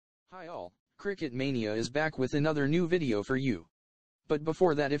Hi all, Cricket Mania is back with another new video for you. But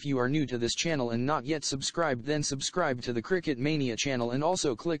before that, if you are new to this channel and not yet subscribed, then subscribe to the Cricket Mania channel and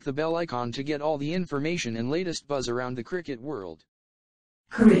also click the bell icon to get all the information and latest buzz around the cricket world.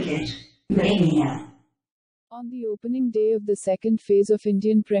 Cricket Mania. On the opening day of the second phase of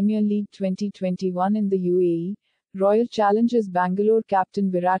Indian Premier League 2021 in the UAE, Royal Challengers Bangalore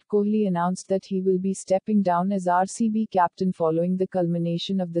captain Virat Kohli announced that he will be stepping down as RCB captain following the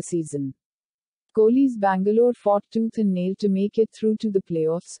culmination of the season. Kohli's Bangalore fought tooth and nail to make it through to the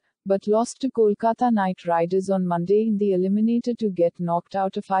playoffs, but lost to Kolkata Knight Riders on Monday in the eliminator to get knocked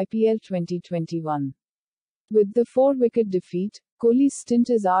out of IPL 2021. With the 4-wicket defeat, Kohli's stint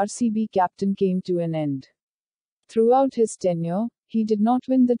as RCB captain came to an end. Throughout his tenure, he did not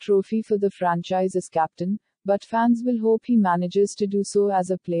win the trophy for the franchise as captain, but fans will hope he manages to do so as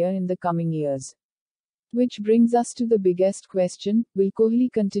a player in the coming years. Which brings us to the biggest question: will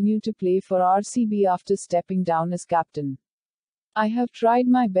Kohli continue to play for RCB after stepping down as captain? I have tried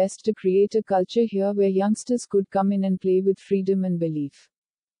my best to create a culture here where youngsters could come in and play with freedom and belief.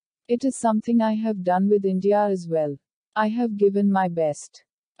 It is something I have done with India as well. I have given my best.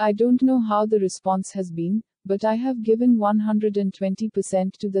 I don't know how the response has been, but I have given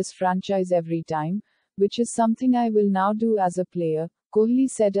 120% to this franchise every time, which is something I will now do as a player, Kohli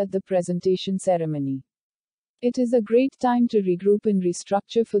said at the presentation ceremony. It is a great time to regroup and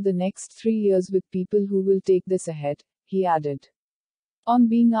restructure for the next 3 years with people who will take this ahead, he added. On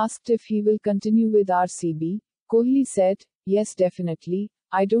being asked if he will continue with RCB, Kohli said, "Yes, definitely,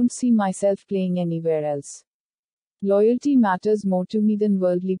 I don't see myself playing anywhere else. Loyalty matters more to me than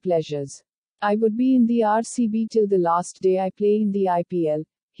worldly pleasures. I would be in the RCB till the last day I play in the IPL,"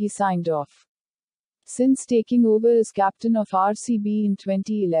 he signed off. Since taking over as captain of RCB in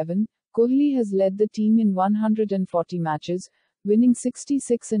 2011, Kohli has led the team in 140 matches, winning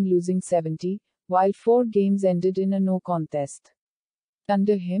 66 and losing 70, while 4 games ended in a no contest.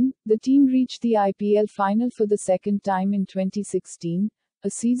 Under him, the team reached the IPL final for the second time in 2016, a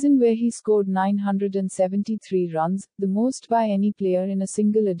season where he scored 973 runs, the most by any player in a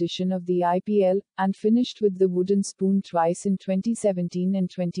single edition of the IPL, and finished with the wooden spoon twice in 2017 and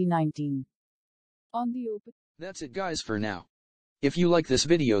 2019. That's it guys for now. If you like this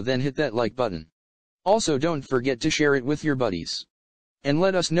video, then hit that like button. Also don't forget to share it with your buddies. And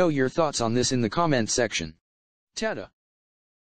let us know your thoughts on this in the comment section. Tada!